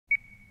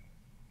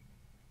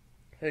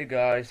Hey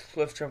guys,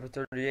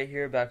 FliffJumper38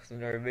 here, back with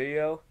another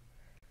video.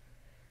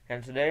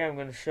 And today I'm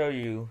going to show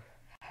you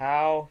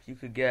how you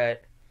could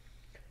get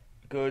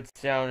good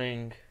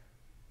sounding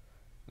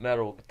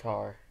metal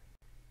guitar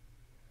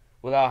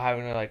without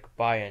having to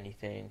buy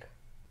anything.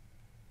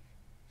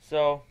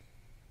 So,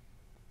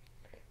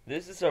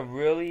 this is a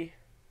really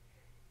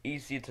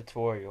easy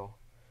tutorial.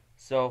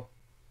 So,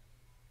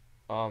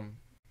 I'm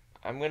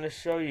going to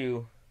show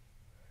you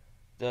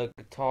the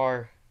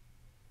guitar,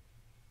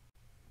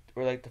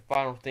 or the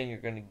final thing you're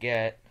going to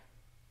get.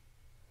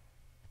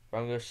 But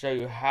I'm going to show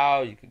you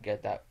how you could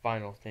get that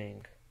final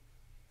thing.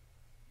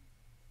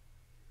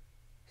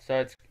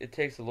 So it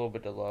takes a little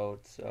bit to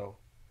load, so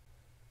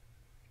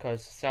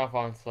because sound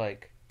font's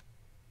like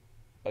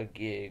a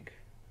gig.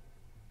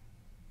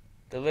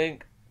 The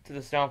link to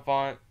the sound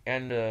font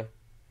and the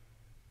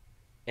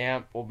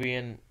amp will be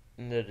in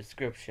the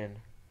description.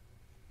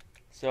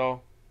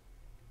 So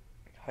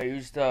I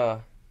used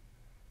a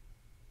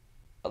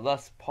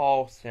Les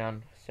Paul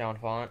sound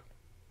font.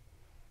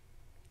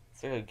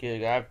 It's like a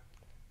gig.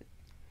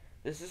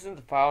 This isn't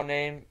the file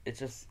name. It's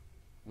just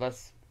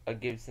a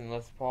Gibson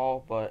Les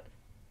Paul, but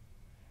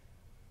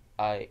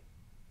I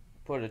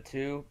put a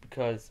 2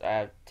 because I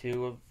have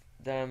 2 of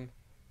them,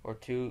 or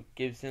 2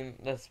 Gibson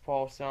Les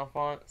Paul sound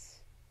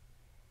fonts.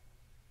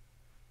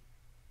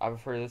 I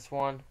prefer this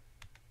one.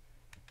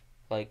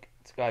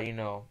 It's got,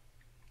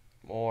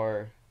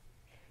 more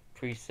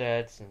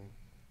presets and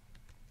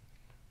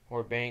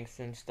more banks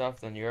and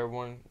stuff than the other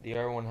one. The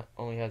other one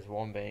only has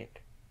 1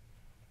 bank.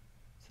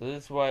 So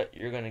this is what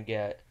you're gonna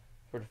get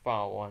for the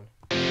final one.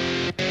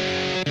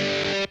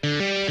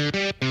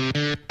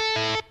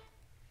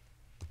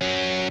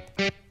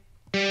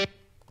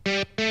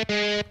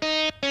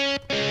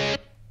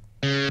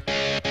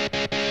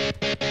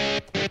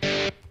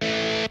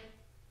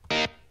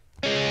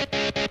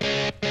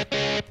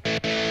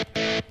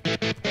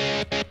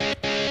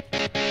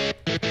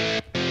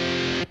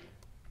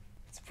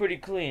 Pretty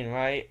clean,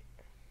 right?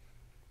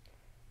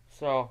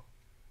 So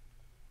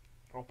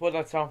I'll put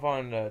that sound file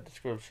in the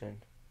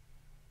description.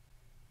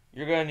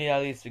 You're gonna need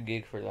at least a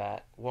gig for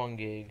that, 1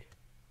 gig.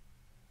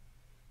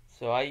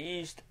 So I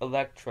used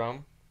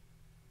Electrum.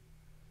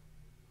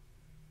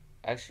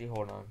 Actually,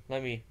 hold on,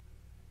 let me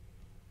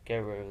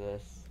get rid of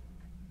this.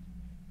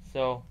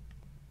 So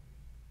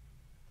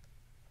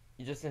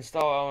you just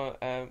install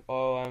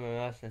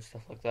LMMS and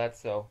stuff like that.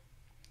 So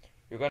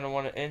you're gonna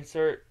want to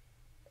insert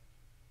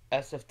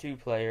SF2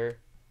 player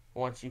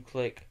once you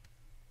click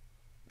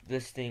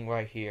this thing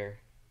right here.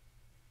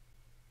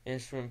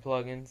 Instrument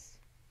plugins,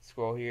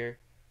 scroll here,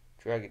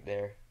 drag it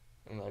there,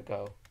 and let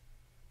go.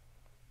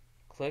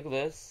 Click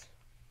this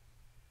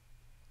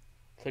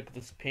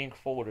pink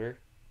folder,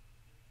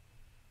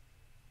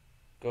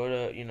 go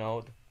to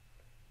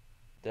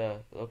the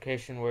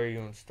location where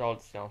you installed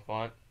the sound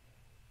font.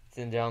 It's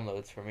in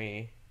downloads for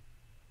me,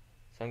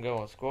 so I'm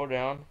going to scroll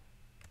down,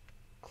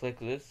 click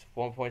this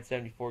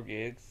 1.74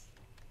 gigs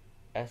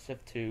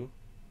SF2.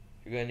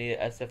 You're going to need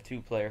an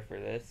SF2 player for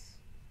this.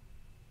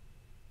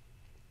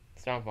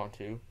 Sound font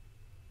 2.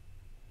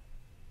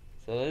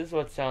 So this is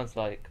what it sounds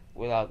like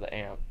without the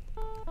amp.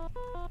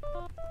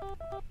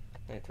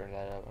 Let me turn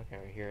that up, I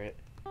can't really hear it.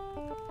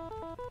 I'll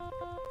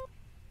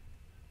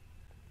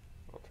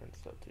turn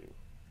this up too.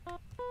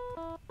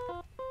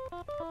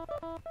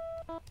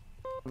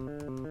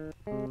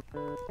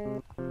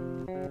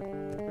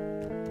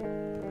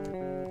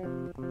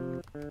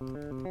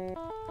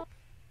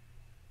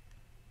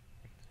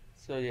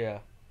 So yeah,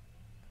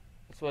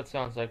 that's what it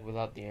sounds like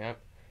without the amp.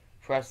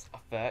 Press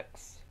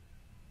effects,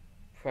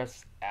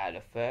 press add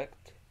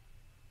effect.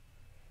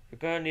 You're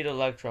gonna need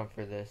Electrum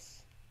for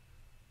this.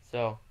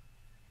 So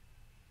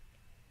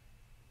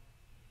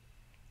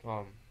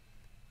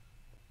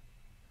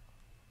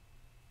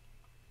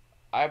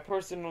I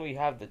personally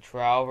have the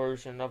trial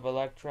version of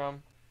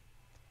Electrum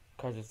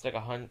because it's like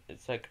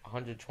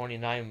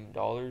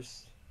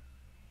 $129.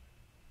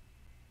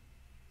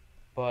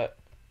 But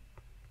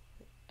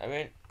I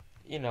mean,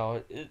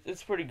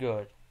 it's pretty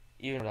good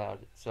even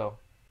without it. So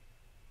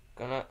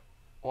gonna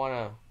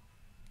wanna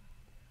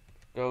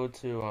go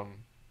to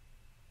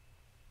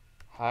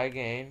high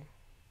gain,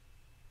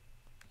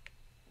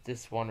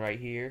 this one right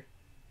here,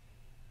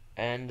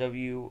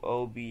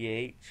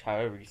 NWOBH,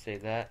 however you say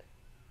that,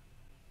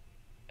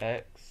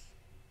 X,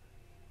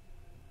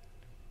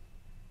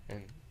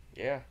 and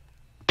yeah.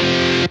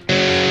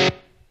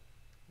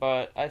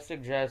 But I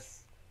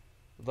suggest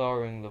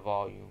lowering the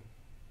volume.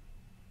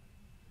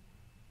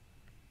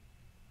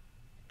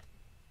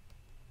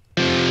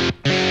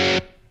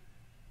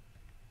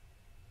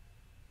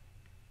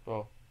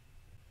 So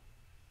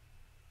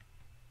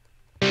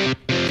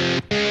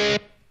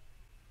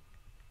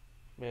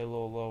maybe a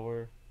little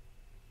lower.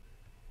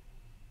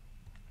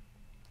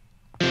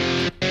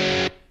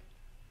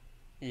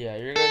 Yeah,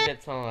 you're gonna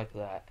get something like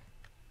that.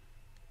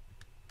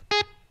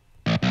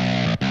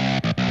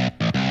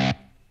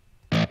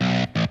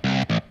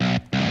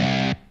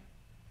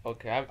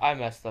 Okay, I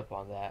messed up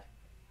on that.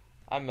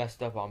 I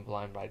messed up on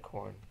Blind by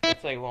Corn.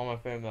 It's like one of my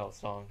favorite metal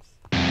songs.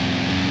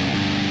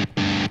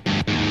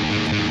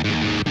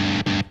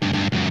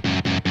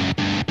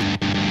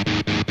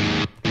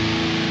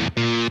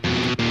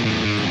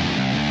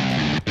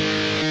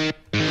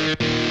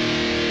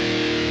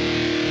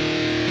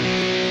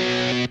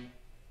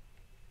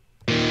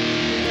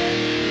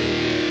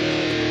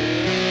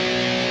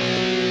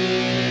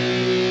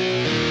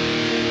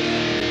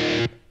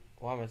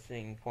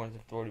 singing Points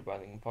of Authority by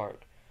Linkin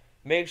Park.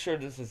 Make sure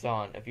this is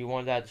on if you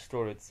want that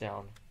distorted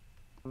sound.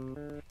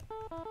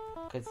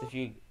 Because if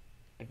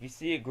you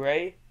see it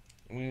gray,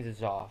 it means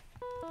it's off.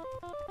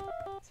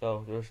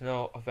 So there's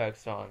no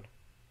effects on.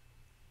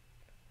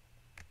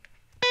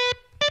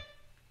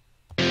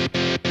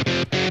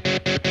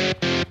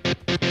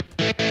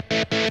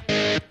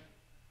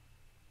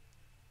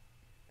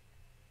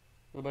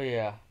 But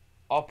yeah,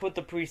 I'll put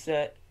the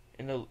preset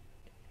in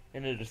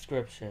the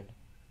description.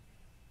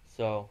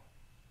 So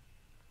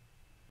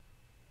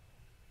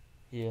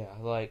yeah,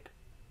 like,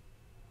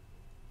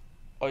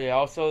 oh yeah,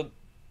 also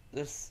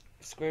this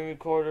screen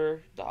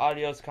recorder, the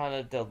audio is kind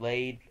of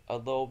delayed a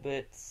little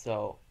bit,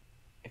 so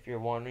if you're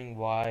wondering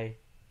why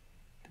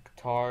the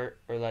guitar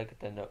or like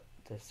the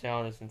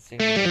sound isn't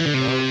singing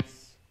the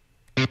notes,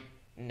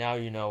 now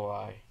you know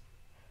why.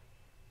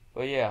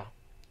 But yeah,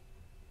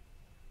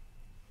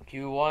 if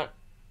you want,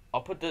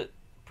 I'll put the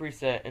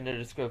preset in the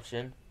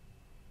description,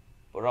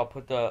 but I'll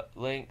put the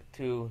link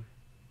to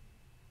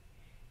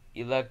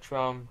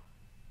Electrum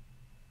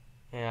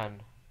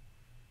and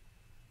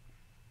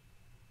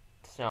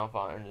sound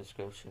file in the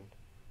description.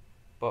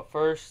 But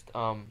first,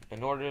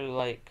 in order to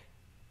like,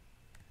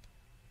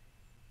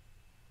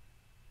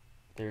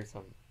 there's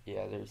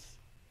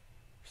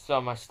some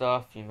of my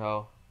stuff, you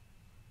know.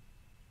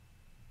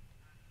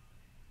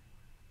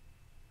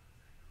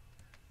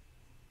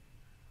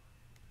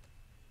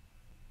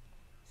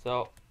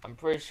 So I'm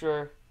pretty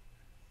sure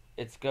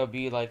it's gonna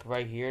be like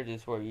right here.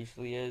 This is where it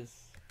usually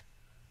is.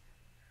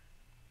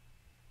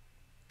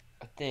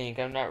 I think,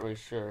 I'm not really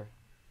sure.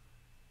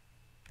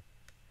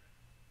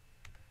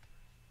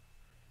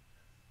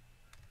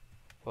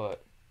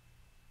 But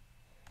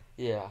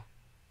yeah,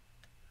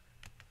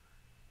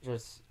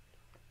 just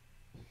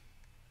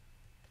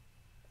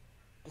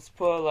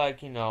put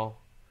like, you know,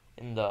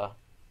 in the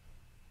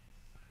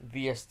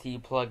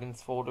VST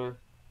plugins folder.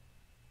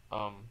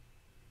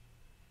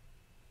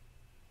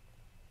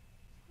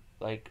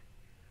 Like,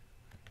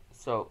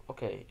 so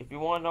okay, if you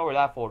want to know where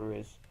that folder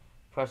is,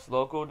 press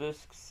local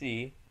disk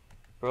C,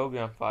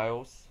 program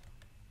files,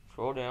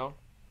 scroll down,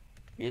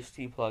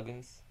 VST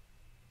plugins.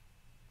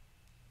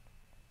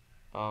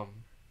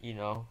 You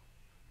know,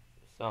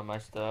 some of my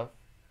stuff.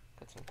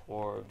 Got some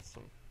chords,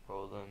 some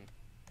Roland.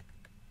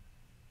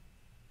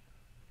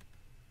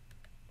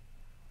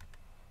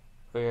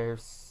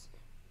 There's,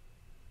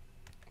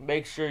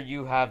 make sure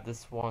you have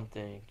this one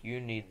thing. You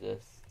need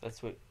this.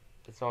 That's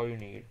all you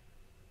need.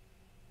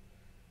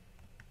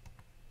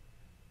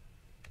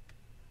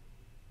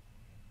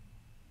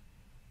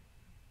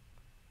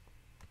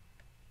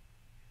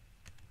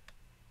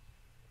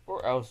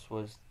 Where else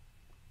was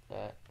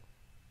that?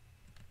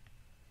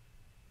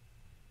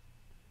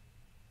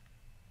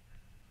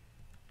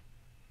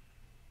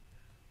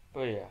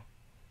 But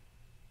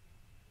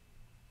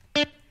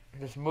yeah,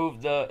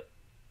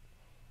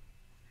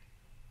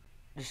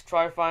 just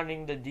try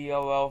finding the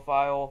DLL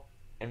file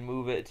and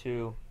move it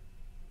to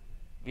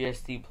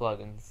VST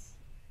plugins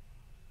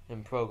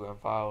and program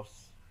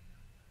files.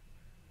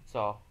 That's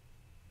all.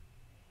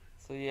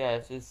 So yeah,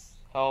 if this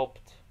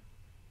helped,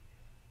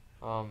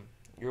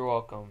 you're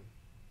welcome.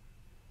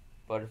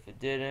 But if it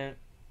didn't,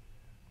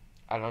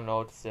 I don't know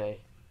what to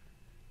say.